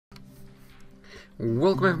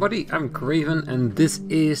Welcome everybody, I'm Craven and this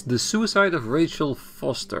is The Suicide of Rachel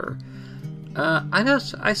Foster.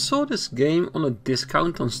 I saw this game on a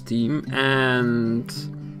discount on Steam and...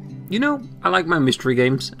 you know, I like my mystery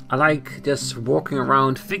games. I like just walking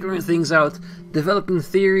around, figuring things out, developing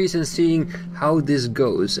theories and seeing how this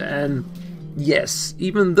goes. And yes,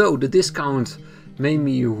 even though the discount made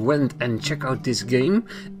me went and check out this game,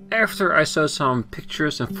 after I saw some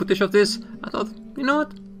pictures and footage of this, I thought, you know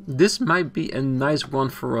what? This might be a nice one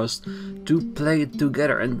for us to play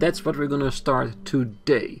together, and that's what we're gonna start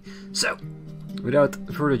today. So, without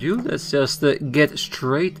further ado, let's just get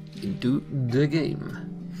straight into the game.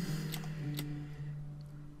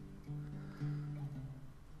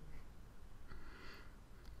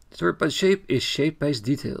 Story by shape is shape by its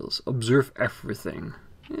details. Observe everything.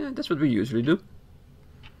 Yeah, that's what we usually do.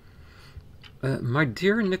 My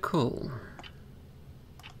dear Nicole.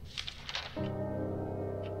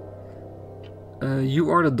 You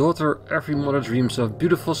are the daughter every mother dreams of,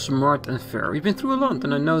 beautiful, smart and fair. We've been through a lot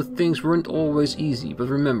and I know things weren't always easy, but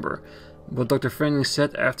remember what Dr. Fanning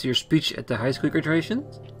said after your speech at the high school graduation?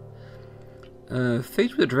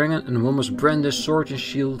 Faced with a dragon and one must brandish sword and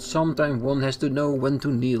shield, sometimes one has to know when to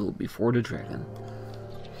kneel before the dragon.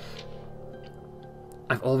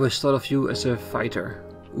 I've always thought of you as a fighter,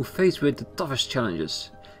 who faced with the toughest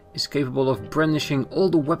challenges, is capable of brandishing all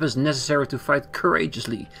the weapons necessary to fight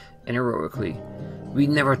courageously and heroically. We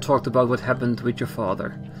never talked about what happened with your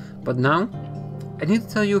father, but now I need to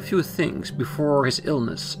tell you a few things before his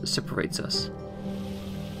illness separates us.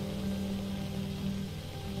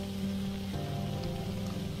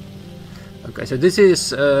 Okay, so this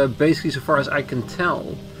is basically, so far as I can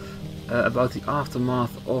tell, about the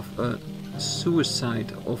aftermath of a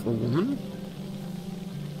suicide of a woman,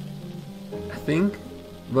 I think.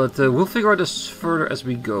 But we'll figure out this further as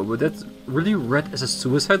we go. But that's really read as a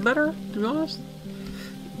suicide letter, to be honest.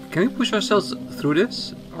 Can we push ourselves through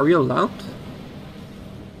this? Are we allowed?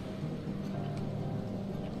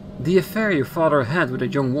 The affair your father had with a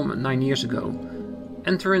young woman 9 years ago,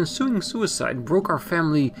 and her ensuing suicide broke our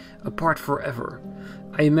family apart forever.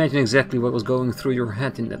 I imagine exactly what was going through your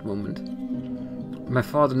head in that moment. My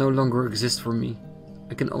father no longer exists for me.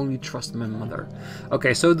 I can only trust my mother.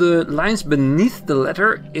 Okay, so the lines beneath the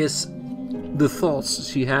letter is the thoughts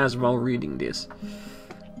she has while reading this.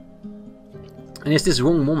 And is this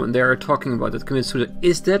one woman they are talking about that commits suicide,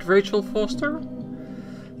 is that Rachel Foster?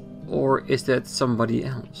 Or is that somebody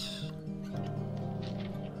else?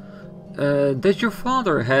 That your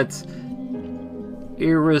father had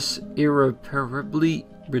irreparably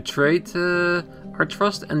betrayed our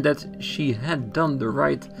trust, and that she had done the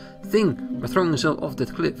right thing by throwing herself off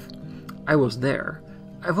that cliff. I was there.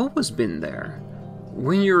 I've always been there.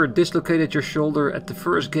 When you dislocated your shoulder at the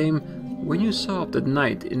first game, when you sobbed at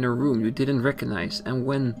night in a room you didn't recognize, and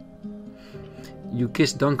when you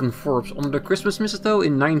kissed Duncan Forbes under the Christmas mistletoe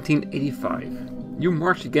in 1985. You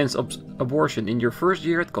marched against abortion in your first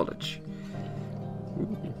year at college.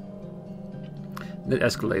 Ooh. That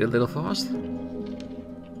escalated a little fast.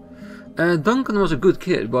 Duncan was a good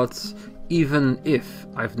kid, but even if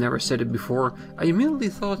I've never said it before, I immediately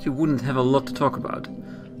thought you wouldn't have a lot to talk about.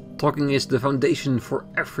 Talking is the foundation for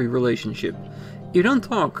every relationship. If you don't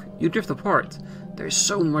talk, you drift apart. There's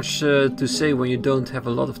so much to say when you don't have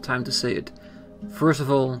a lot of time to say it. First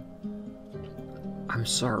of all, I'm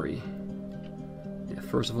sorry. Yeah,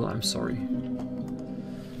 first of all, I'm sorry.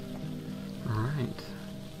 Alright.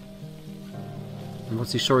 And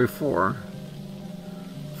what's he sorry for?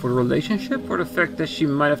 For the relationship, or the fact that she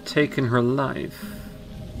might have taken her life?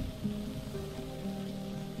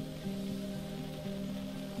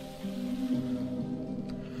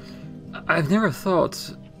 I've never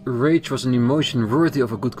thought rage was an emotion worthy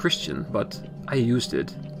of a good Christian, but I used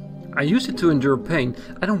it. I used it to endure pain.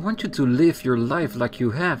 I don't want you to live your life like you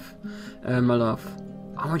have, my love.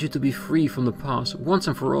 I want you to be free from the past, once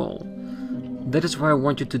and for all. That is why I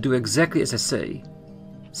want you to do exactly as I say.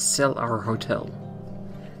 Sell our hotel.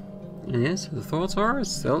 Yes, the thoughts are,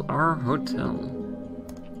 sell our hotel.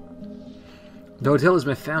 The hotel is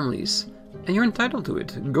my family's, and you're entitled to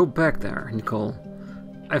it. Go back there, Nicole.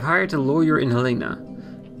 I've hired a lawyer in Helena,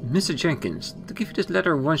 Mr. Jenkins, to give you this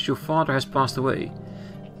letter once your father has passed away.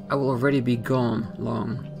 I will already be gone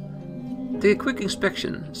long. Take a quick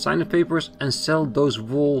inspection, sign the papers, and sell those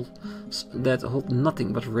walls that hold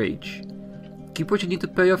nothing but rage. Keep what you need to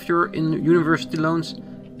pay off your university loans,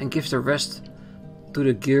 and give the rest to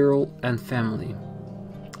the girl and family.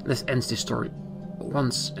 Let's end this story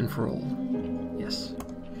once and for all. Yes.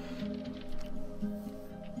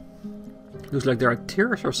 Looks like there are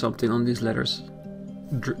tears or something on these letters.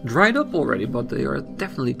 Dried up already, but they are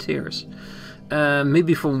definitely tears.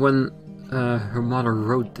 Maybe from when her mother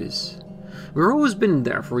wrote this. We've always been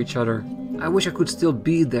there for each other. I wish I could still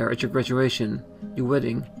be there at your graduation, your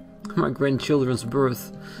wedding, my grandchildren's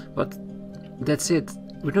birth. But that's it.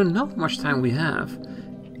 We don't know how much time we have.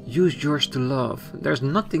 Use yours to love. There's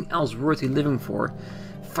nothing else worthy living for,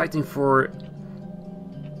 fighting for,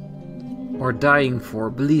 or dying for.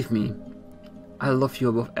 Believe me, I love you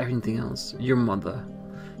above everything else. Your mother.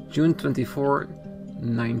 June 24,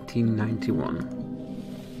 1991.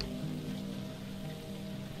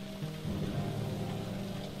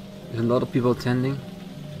 There's a lot of people attending.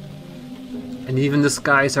 And even the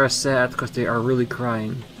skies are sad because they are really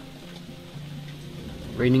crying.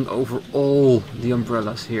 Raining over all the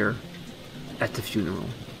umbrellas here at the funeral.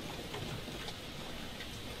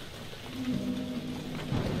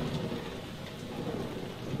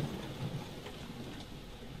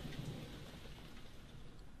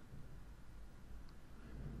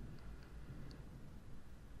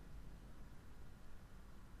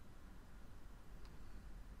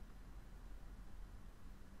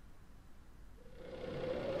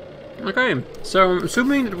 Okay, so I'm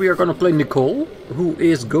assuming that we are gonna play Nicole, who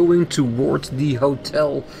is going towards the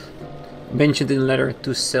hotel mentioned in the letter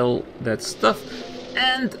to sell that stuff.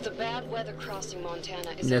 And the bad weather crossing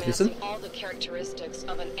Montana is amassing all the characteristics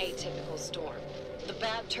of an atypical storm. The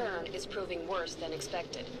bad turn is proving worse than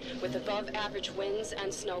expected, with above-average winds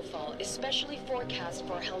and snowfall, especially forecast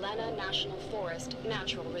for Helena National Forest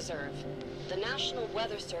Natural Reserve. The National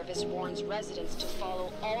Weather Service warns residents to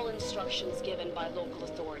follow all instructions given by local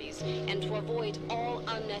authorities and to avoid all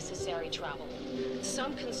unnecessary travel.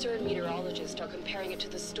 Some concerned meteorologists are comparing it to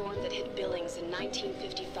the storm that hit Billings in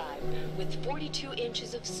 1955, with 42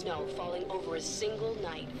 inches of snow falling over a single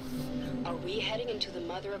night. Are we heading into the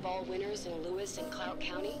mother of all winters in Lewis and Clout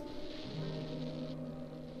County?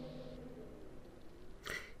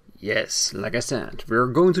 yes, like I said, we're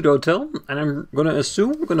going to the hotel, and I'm gonna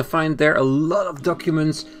assume we're gonna find there a lot of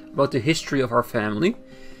documents about the history of our family,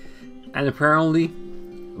 and apparently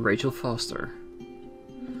Rachel Foster,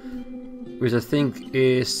 which I think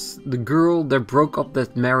is the girl that broke up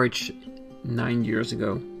that marriage 9 years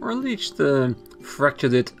ago, or at least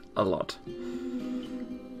fractured it a lot.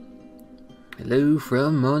 Hello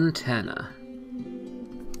from Montana.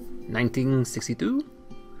 1962,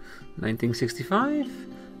 1965,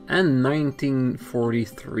 and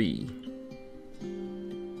 1943.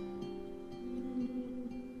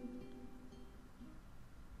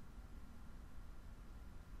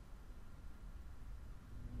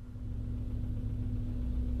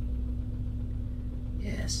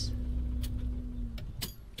 Yes.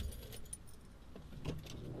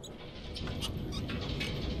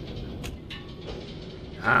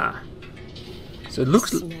 Ah. So it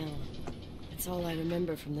looks... Smell. It's all I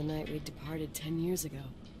remember from the night we departed 10 years ago.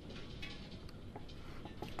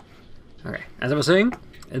 Okay, as I was saying,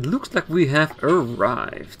 it looks like we have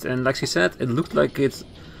arrived. And like she said, it looked like it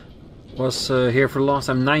was here for the last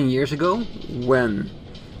time 9 years ago, when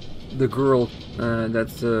the girl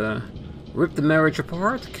that ripped the marriage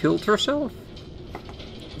apart killed herself.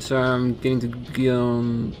 So I'm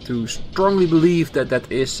getting to strongly believe that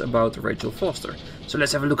that is about Rachel Foster. So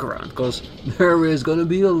let's have a look around, because there is gonna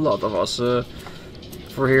be a lot of us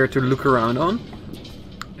for here to look around on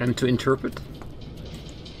and to interpret.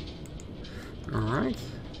 Alright.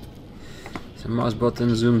 So mouse button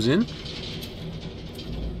zooms in.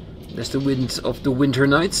 That's the wind of the winter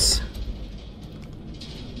nights.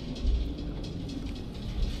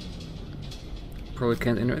 Probably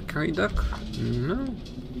can't enter a carry duck. No.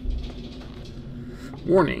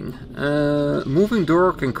 Warning. Moving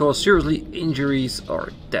door can cause serious injuries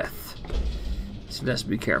or death. So let's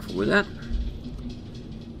be careful with that.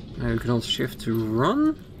 Now we can also shift to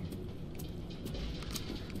run.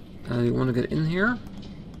 You want to get in here?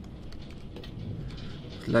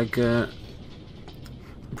 Like a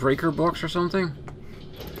breaker box or something?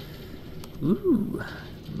 Ooh,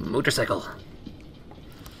 motorcycle.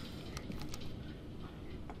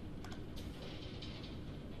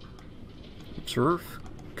 Observe.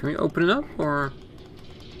 Can we open it up, or?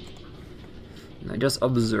 No, just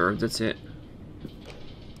observe, that's it.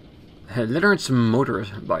 Leonard's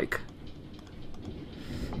motorbike.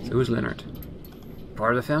 So who's Leonard?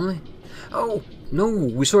 Part of the family? Oh, no,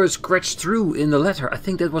 we saw it scratched through in the letter. I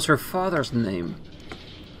think that was her father's name.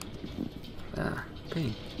 Ah,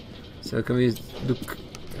 okay. So can we look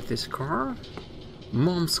at this car?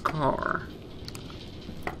 Mom's car.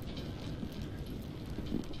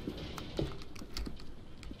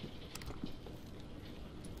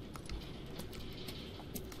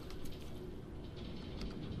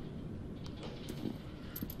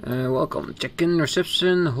 Welcome. Check-in,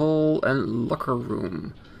 reception, hall, and locker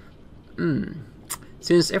room.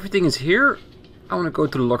 Since everything is here, I want to go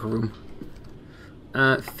to the locker room.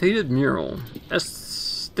 Faded mural.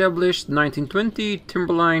 Established 1920,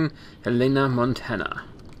 Timberline, Helena, Montana.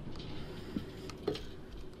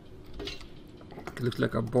 It looks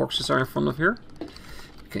like our boxes are in front of here.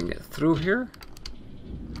 We can get through here.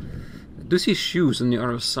 I do see shoes on the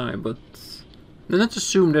other side, but let's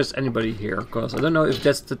assume there's anybody here, because I don't know if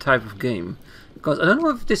that's the type of game. Because I don't know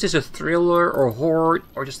if this is a thriller or horror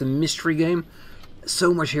or just a mystery game.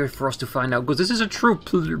 So much here for us to find out, because this is a true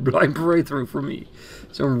blind playthrough for me.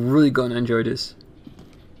 So I'm really gonna enjoy this.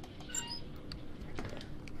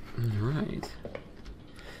 Alright.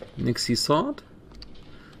 Nixie sawed.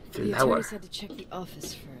 The attorney said to check the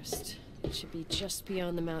office first. It should be just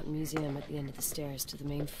beyond the Mountain Museum at the end of the stairs to the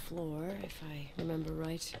main floor, if I remember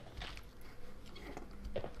right.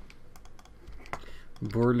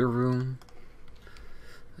 Boiler room.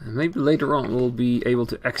 Maybe later on we'll be able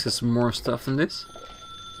to access more stuff than this.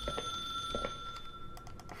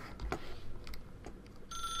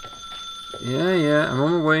 Yeah, I'm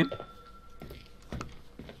on my way.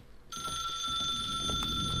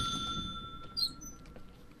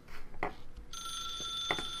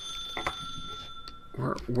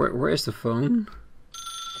 Where is the phone?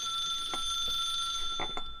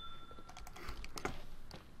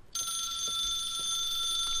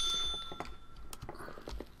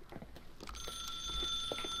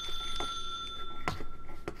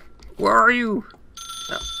 Where are you?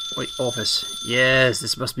 Oh, wait, office. Yes,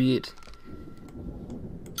 this must be it.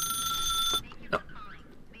 Oh.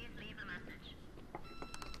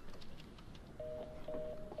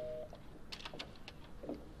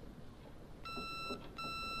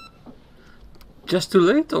 Just too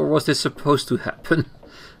late, or was this supposed to happen?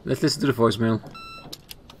 Let's listen to the voicemail.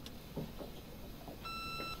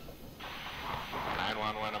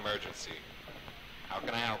 911 emergency. How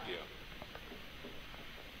can I help you?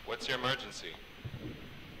 What's your emergency?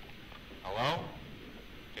 Hello?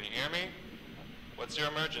 Can you hear me? What's your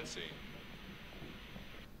emergency?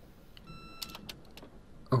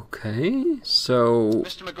 Okay, so...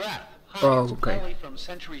 Mr. McGrath, hi, oh, it's okay. Paulie from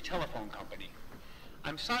Century Telephone Company.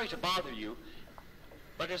 I'm sorry to bother you,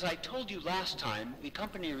 but as I told you last time, the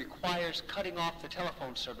company requires cutting off the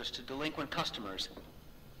telephone service to delinquent customers.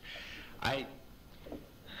 I'm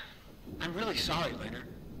really sorry, Leonard,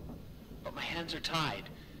 but my hands are tied.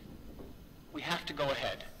 We have to go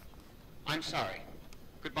ahead. I'm sorry.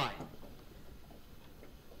 Goodbye.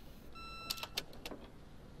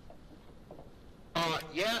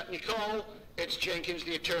 Yeah, Nicole, it's Jenkins,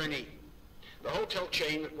 the attorney. The hotel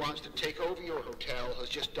chain that wants to take over your hotel has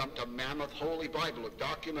just dumped a mammoth holy Bible of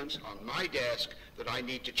documents on my desk that I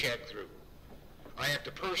need to check through. I have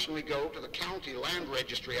to personally go to the county land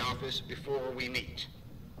registry office before we meet.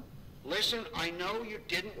 Listen, I know you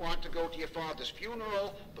didn't want to go to your father's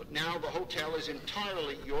funeral, but now the hotel is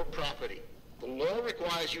entirely your property. The law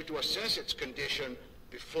requires you to assess its condition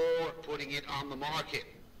before putting it on the market.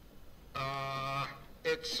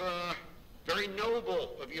 It's very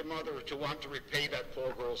noble of your mother to want to repay that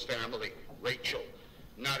poor girl's family, Rachel.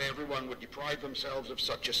 Not everyone would deprive themselves of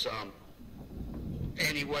such a sum.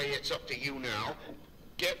 Anyway, it's up to you now.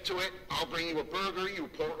 Get to it. I'll bring you a burger you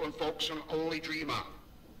Portland folks can only dream of.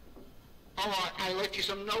 Oh, I left you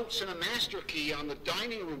some notes and a master key on the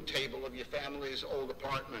dining room table of your family's old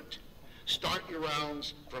apartment. Start your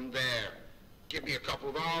rounds from there. Give me a couple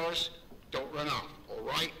of hours. Don't run off, all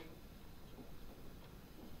right?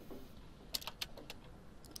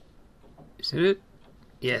 Is it?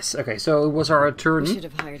 Yes, okay, so it was our attorney. We should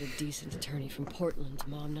have hired a decent attorney from Portland,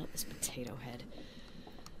 Mom, not this potato head.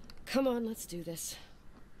 Come on, let's do this.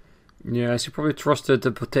 Yeah, she probably trusted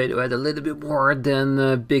the potato head a little bit more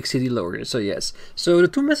than big city lawyers, so yes. So the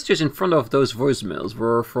two messages in front of those voicemails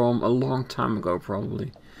were from a long time ago,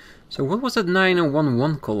 probably. So what was that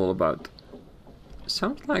 911 call all about?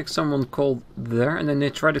 Sounds like someone called there and then they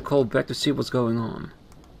tried to call back to see what's going on.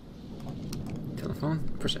 Telephone,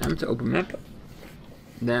 press M to open map.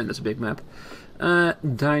 Damn, that's a big map.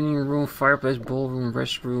 Dining room, fireplace, ballroom,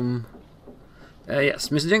 restroom. Yes,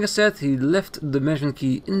 Mr. Jenkins said he left the management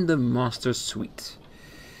key in the master suite.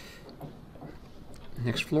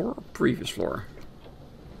 Next floor, previous floor.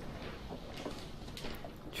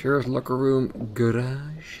 Chairs, locker room,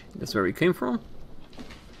 garage. That's where we came from.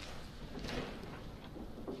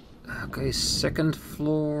 Okay, second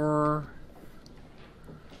floor.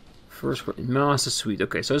 First floor, master suite.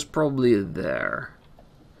 Okay, so it's probably there.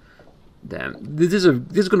 Damn, this is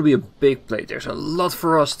going to be a big plate. There's a lot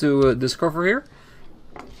for us to discover here.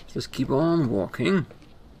 Just keep on walking.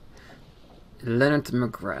 Leonard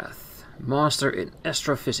McGrath, master in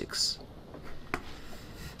astrophysics.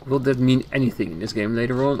 Will that mean anything in this game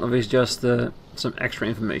later on, or is just some extra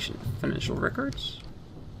information? Financial records.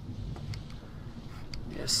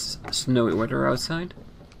 Yes, snowy weather outside.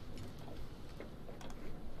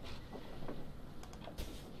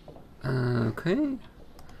 Okay.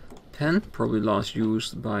 Pen, probably last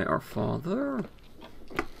used by our father.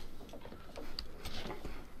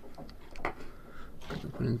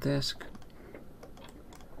 Open a desk.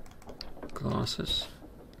 Glasses.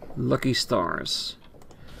 Lucky Stars.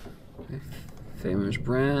 Famous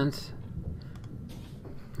brand.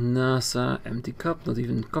 NASA empty cup, not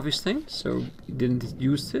even coffee stain, so you didn't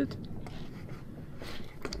use it.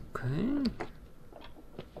 Okay.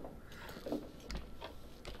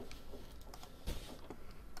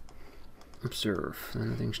 Observe.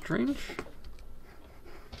 Anything strange?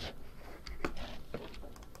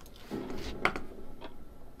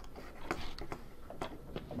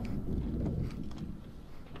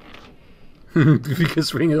 We can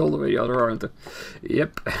swing it all the way the other aren't.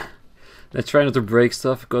 Yep. Let's try not to break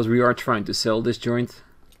stuff, because we are trying to sell this joint.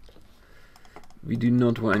 We do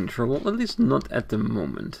not want any trouble, at least not at the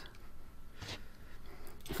moment.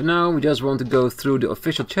 For now, we just want to go through the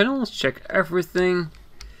official channels, check everything,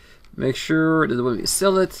 make sure that when we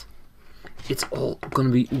sell it, it's all gonna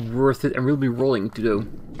be worth it, and we'll be rolling to do.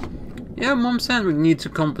 Yeah, Mom said we need to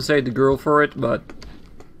compensate the girl for it, but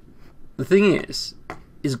the thing is,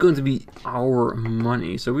 it's going to be our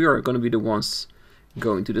money, so we are going to be the ones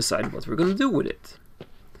going to decide what we're going to do with it.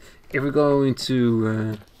 If we're going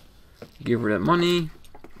to give her that money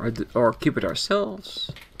or keep it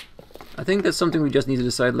ourselves, I think that's something we just need to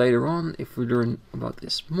decide later on if we learn about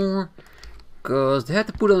this more, because they had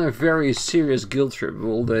to put on a very serious guilt trip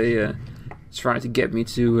while they try to get me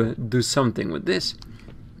to do something with this.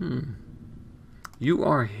 You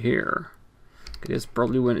are here. Okay, that's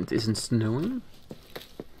probably when it isn't snowing.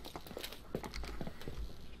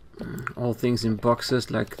 All things in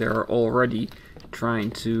boxes, like they're already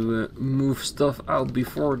trying to move stuff out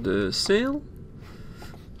before the sale.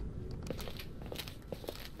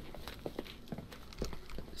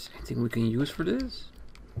 Is there anything we can use for this?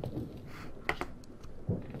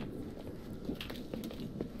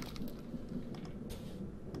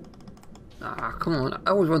 Ah, come on,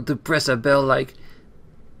 I always want to press a bell like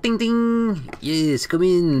ding ding. Yes, come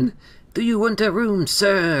in. Do you want a room,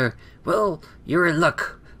 sir? Well, you're in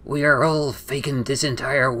luck. We are all vacant this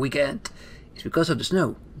entire weekend. It's because of the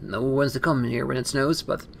snow. No one wants to come here when it snows,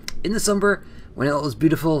 but in the summer, when all is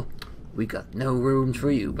beautiful, we got no rooms for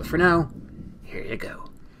you. But for now, here you go.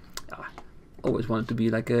 Always wanted to be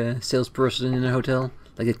like a salesperson in a hotel,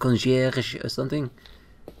 like a concierge or something.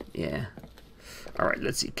 Yeah. Alright,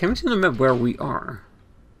 let's see. Can we see on the map where we are?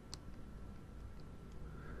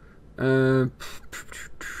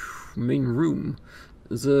 Main room.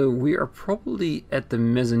 So we are probably at the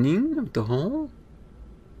mezzanine of the hall.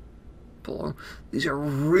 These are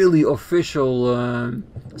really official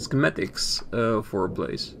schematics for a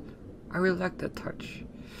place. I really like that touch.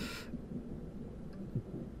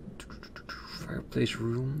 Fireplace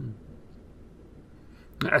room.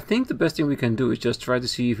 I think the best thing we can do is just try to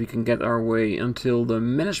see if we can get our way until the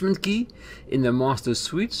management key in the master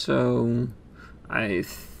suite. So I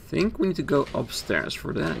think we need to go upstairs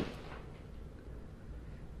for that.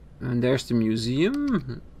 And there's the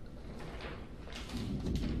museum.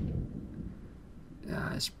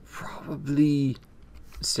 Yeah, it's probably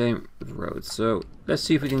the same road. So let's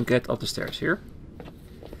see if we can get up the stairs here.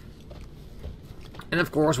 And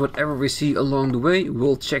of course, whatever we see along the way,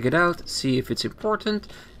 we'll check it out, see if it's important,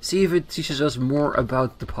 see if it teaches us more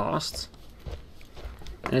about the past.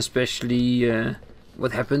 And especially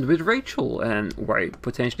what happened with Rachel and why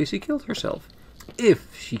potentially she killed herself.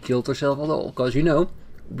 If she killed herself at all, because you know,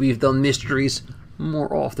 we've done mysteries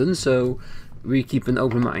more often, so we keep an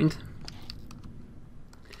open mind.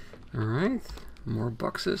 Alright, more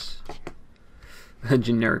boxes.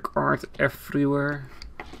 Generic art everywhere.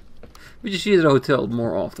 We just see it at the hotel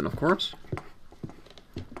more often, of course.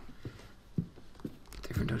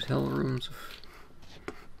 Different hotel rooms.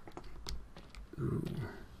 Ooh.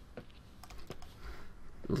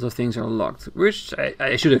 A lot of things are locked, which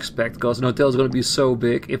I should expect, because an hotel is going to be so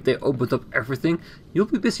big. If they opened up everything, you'll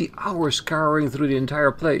be busy hours scouring through the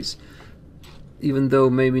entire place. Even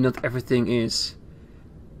though maybe not everything is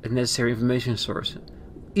a necessary information source.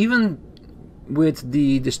 Even with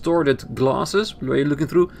the distorted glasses, where you're looking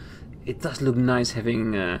through, it does look nice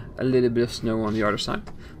having a little bit of snow on the other side.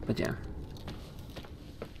 But yeah.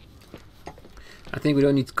 I think we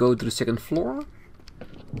don't need to go to the second floor.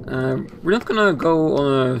 We're not gonna go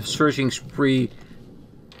on a searching spree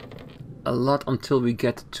a lot until we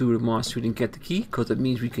get to the master suite and get the key, because that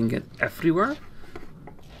means we can get everywhere.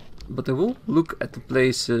 But I will look at the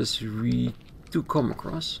places we do come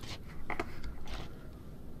across.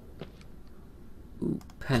 Ooh,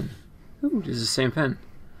 pen. Ooh, this is the same pen.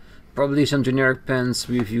 Probably some generic pens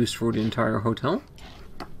we've used for the entire hotel.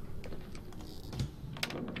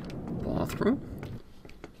 Bathroom.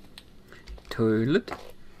 Toilet.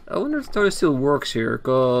 I wonder if the toilet still works here,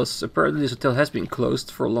 because apparently this hotel has been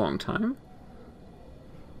closed for a long time.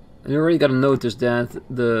 And you already got a notice that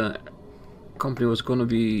the company was going to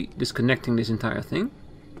be disconnecting this entire thing.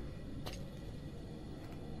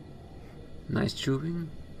 Nice tubing.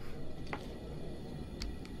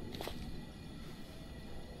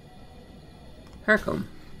 Hair comb.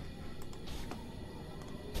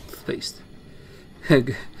 Paste.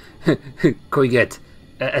 Colgate.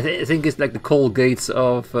 I think it's like the Colgates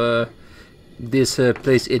of this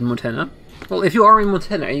place in Montana. Well, if you are in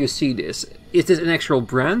Montana and you see this, is this an actual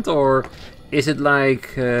brand, or is it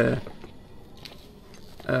like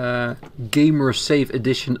gamer safe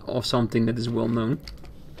edition of something that is well known?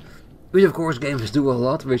 Which of course gamers do a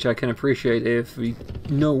lot, which I can appreciate if we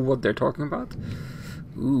know what they're talking about.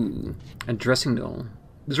 Ooh, a dressing doll.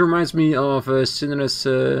 This reminds me of Sinner's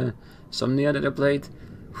Somnia that I played.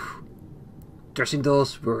 Dressing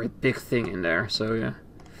dolls were a big thing in there, so yeah.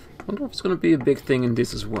 I wonder if it's going to be a big thing in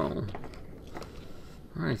this as well.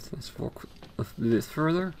 Alright, let's walk a bit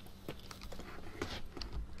further.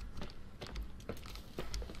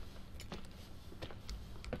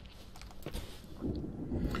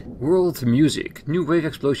 World music, new wave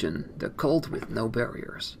explosion, the cult with no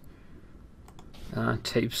barriers.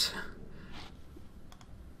 Tapes.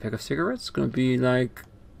 Pack of cigarettes, gonna be like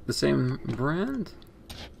the same brand?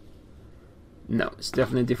 No, it's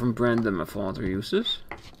definitely a different brand than my father uses.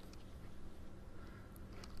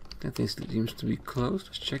 That thing seems to be closed.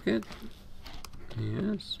 Let's check it.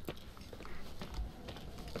 Yes.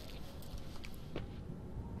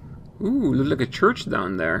 Ooh, look like a church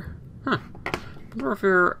down there. Huh. I wonder if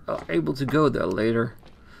we're able to go there later.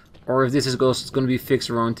 Or if this is going to be fixed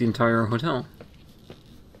around the entire hotel.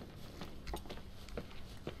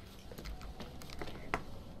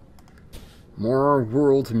 More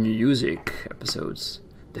world music episodes.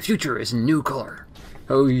 The future is in new color.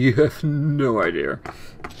 Oh, you have no idea.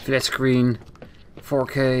 Flat screen,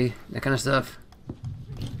 4K, that kind of stuff.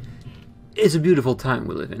 It's a beautiful time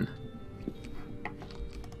we live in.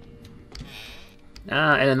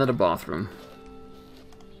 And another bathroom.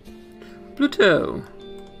 Pluto.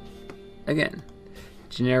 Again,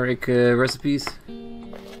 generic recipes.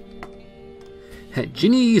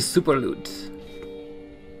 Genie Super Loot.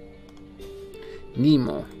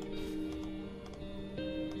 Nemo.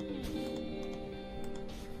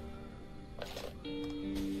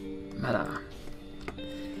 Mada.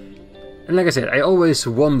 And like I said, I always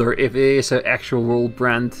wonder if there is an actual world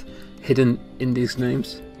brand hidden in these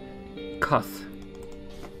names. Cuth.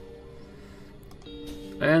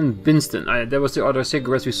 And Binston. That was the other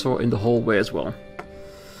cigarettes we saw in the hallway as well.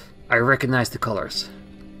 I recognize the colors.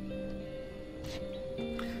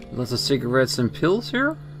 Lots of cigarettes and pills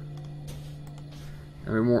here.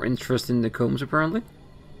 And we're more interested in the combs apparently.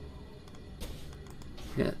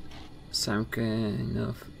 Yeah, some kind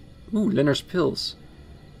of... Ooh, Leonard's pills.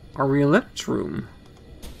 Are we in Leonard's room?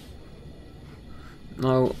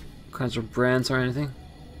 No kinds of brands or anything.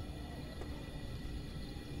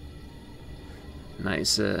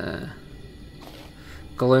 Nice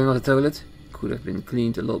coloring of the toilet. Could have been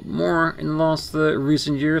cleaned a lot more in the last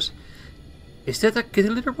recent years. Is that a kitty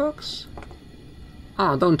litter box?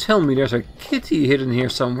 Ah, don't tell me there's a kitty hidden here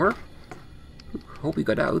somewhere. Hope we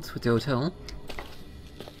got out with the hotel.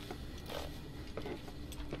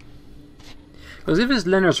 Because if it's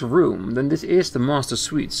Leonard's room, then this is the master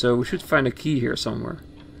suite, so we should find a key here somewhere.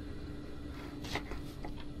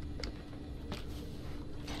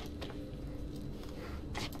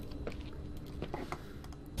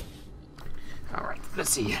 Alright, let's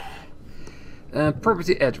see.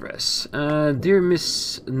 Property address. Dear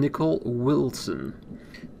Miss Nicole Wilson.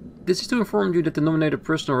 This is to inform you that the nominated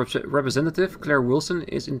personal representative, Claire Wilson,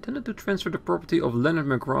 is intended to transfer the property of Leonard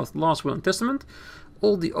McGrath's last will and testament.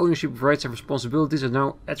 All the ownership rights and responsibilities are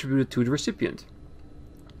now attributed to the recipient.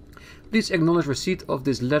 Please acknowledge receipt of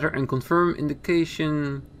this letter and confirm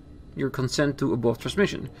indication your consent to above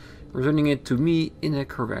transmission, returning it to me in a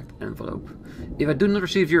correct envelope. If I do not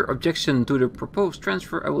receive your objection to the proposed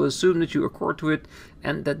transfer, I will assume that you accord to it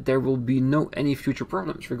and that there will be no any future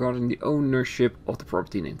problems regarding the ownership of the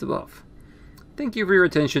property named above. Thank you for your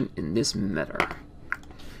attention in this matter.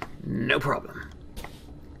 No problem.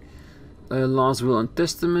 Last will and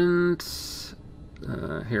testament.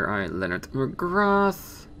 Here I, Leonard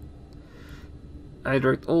McGrath. I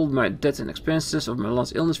direct all my debts and expenses of my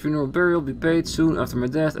last illness, funeral, burial be paid soon after my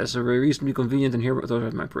death as a very reasonably convenient and hereby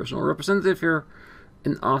authorize my personal representative here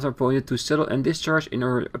and author appointed to settle and discharge in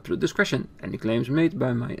our absolute discretion any claims made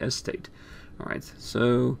by my estate. Alright,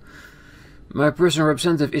 so my personal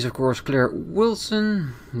representative is of course Claire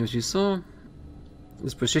Wilson, as you saw.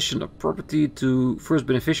 Disposition of property to first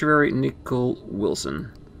beneficiary Nicole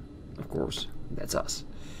Wilson. Of course, that's us.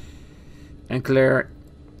 And Claire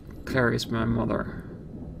is my mother.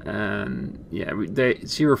 And yeah,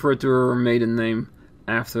 she referred to her maiden name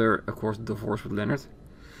after, of course, the divorce with Leonard.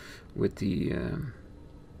 With the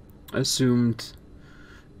assumed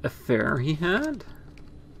affair he had.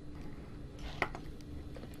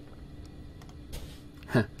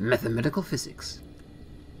 Mathematical physics.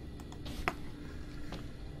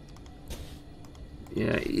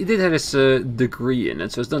 Yeah, he did have his degree in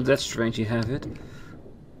it, so it's not that strange he have it.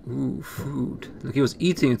 Ooh, food. Like he was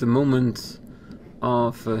eating at the moment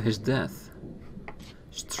of his death.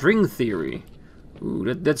 String theory.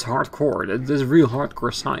 Ooh, that's hardcore. That's real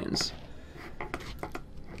hardcore science.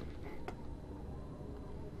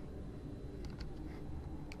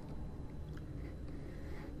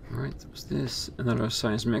 Alright, what's this? Another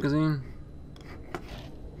science magazine.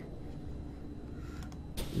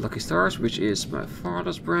 Lucky Stars, which is my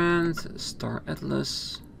father's brand. Star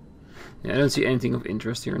Atlas. Yeah, I don't see anything of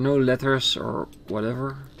interest here. No letters or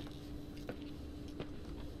whatever.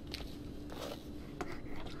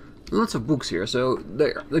 Lots of books here. So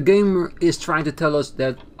the game is trying to tell us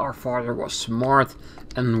that our father was smart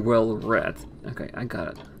and well read. Okay, I got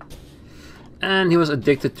it. And he was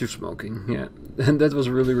addicted to smoking. Yeah, and that was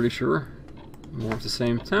really sure. More of the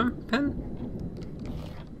same pen.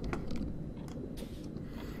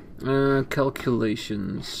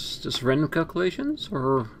 Calculations. Just random calculations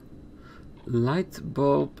or light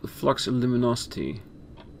bulb flux luminosity.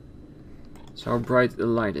 So how bright the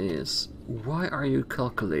light is. Why are you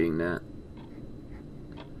calculating that?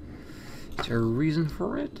 Is there a reason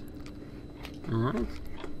for it? Alright.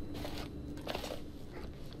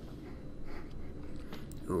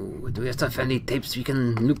 Oh, do we have any tapes we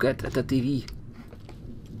can look at the TV?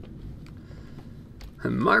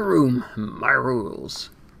 My room, my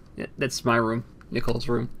rules. Yeah, that's my room. Nicole's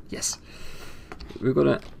room. Yes. We're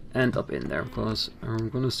gonna end up in there because I'm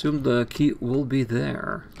gonna assume the key will be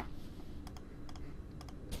there.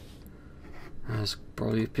 That's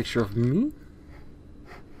probably a picture of me.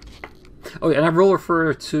 Oh yeah, and I will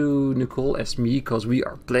refer to Nicole as me because we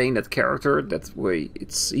are playing that character. That way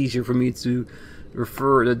it's easier for me to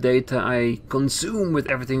refer the data I consume with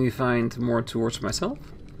everything we find more towards myself.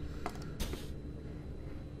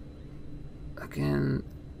 Again,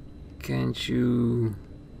 can't you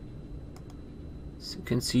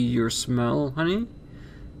can see your smell, honey?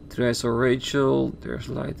 Today I saw Rachel. There's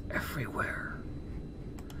light everywhere.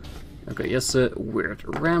 Okay, yes, weird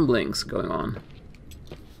ramblings going on.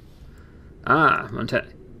 Ah, Montana.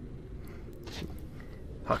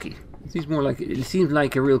 Hockey. It seems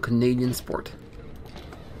like a real Canadian sport.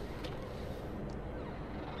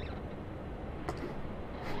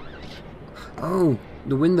 Oh,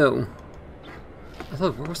 the window. I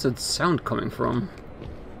thought, where was that sound coming from?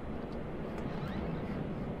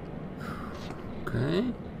 Okay.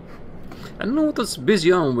 I don't know what was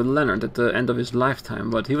busy on with Leonard at the end of his lifetime,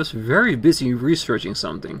 but he was very busy researching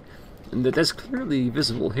something. And that's clearly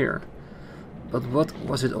visible here. But what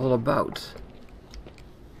was it all about?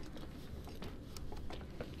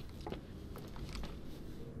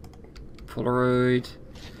 Polaroid.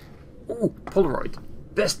 Oh, Polaroid.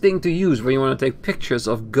 Best thing to use when you want to take pictures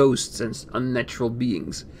of ghosts and unnatural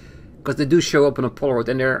beings. Because they do show up on a Polaroid,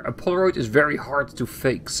 and a Polaroid is very hard to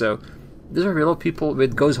fake, so there's a lot of people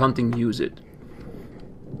with ghost hunting use it.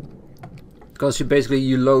 Because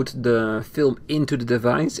you load the film into the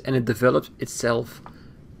device and it develops itself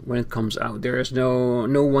when it comes out. There is no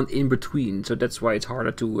one in between, so that's why it's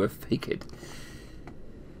harder to fake it.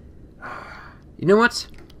 You know what?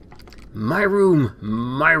 My room,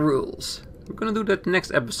 my rules. We're gonna do that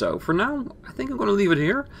next episode. For now, I think I'm gonna leave it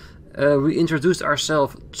here. We introduced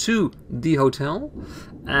ourselves to the hotel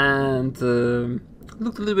and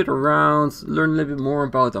looked a little bit around, learned a little bit more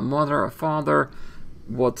about a mother, a father,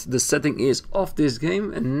 what the setting is of this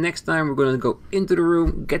game. And next time we're gonna go into the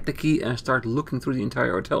room, get the key, and start looking through the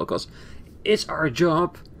entire hotel, because it's our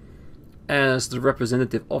job as the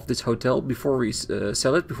representative of this hotel before we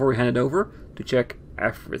sell it, before we hand it over, to check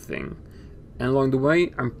everything. And along the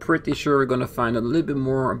way, I'm pretty sure we're gonna find a little bit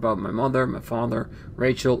more about my mother, my father,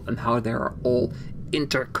 Rachel, and how they are all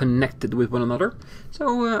interconnected with one another.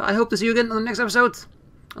 So I hope to see you again on the next episode.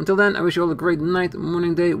 Until then, I wish you all a great night,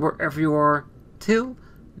 morning, day, wherever you are. Till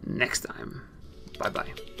next time. Bye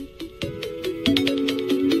bye.